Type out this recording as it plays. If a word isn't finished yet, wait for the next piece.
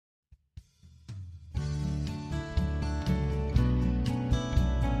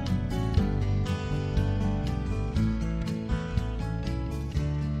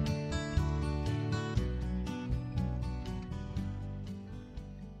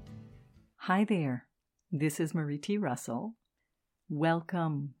Hi there, this is Marie T. Russell.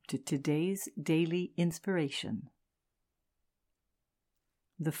 Welcome to today's Daily Inspiration.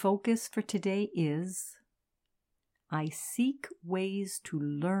 The focus for today is, I seek ways to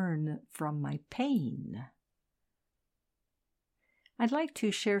learn from my pain. I'd like to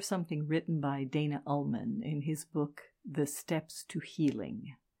share something written by Dana Ullman in his book, The Steps to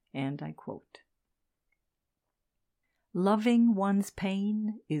Healing, and I quote, "Loving one's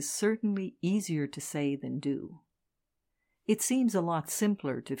pain is certainly easier to say than do. It seems a lot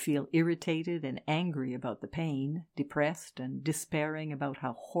simpler to feel irritated and angry about the pain, depressed and despairing about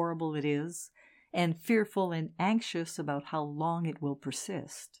how horrible it is, and fearful and anxious about how long it will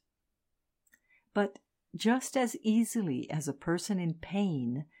persist. But just as easily as a person in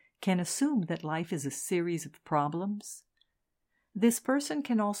pain can assume that life is a series of problems, this person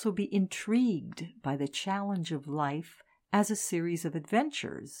can also be intrigued by the challenge of life as a series of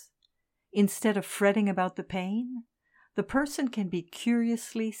adventures. Instead of fretting about the pain, the person can be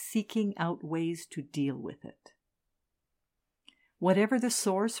curiously seeking out ways to deal with it. Whatever the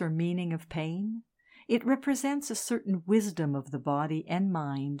source or meaning of pain, it represents a certain wisdom of the body and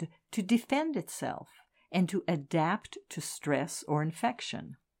mind to defend itself and to adapt to stress or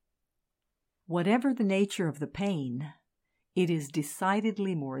infection. Whatever the nature of the pain, it is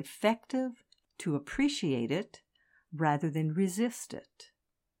decidedly more effective to appreciate it rather than resist it.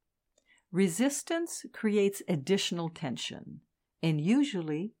 Resistance creates additional tension and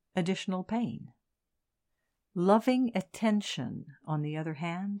usually additional pain. Loving attention, on the other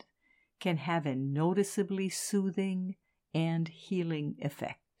hand, can have a noticeably soothing and healing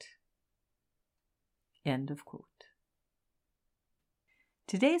effect." End of quote.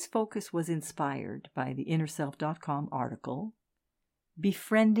 Today's focus was inspired by the InnerSelf.com article,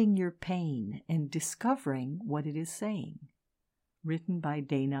 Befriending Your Pain and Discovering What It Is Saying, written by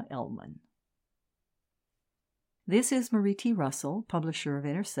Dana Ullman. This is Marie T. Russell, publisher of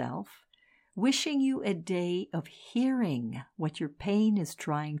Inner Self, wishing you a day of hearing what your pain is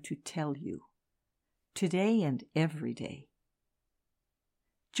trying to tell you, today and every day.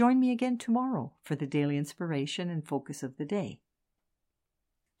 Join me again tomorrow for the daily inspiration and focus of the day.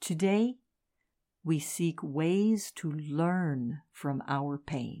 Today, we seek ways to learn from our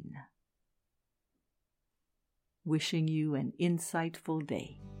pain. Wishing you an insightful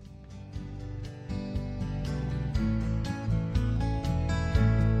day.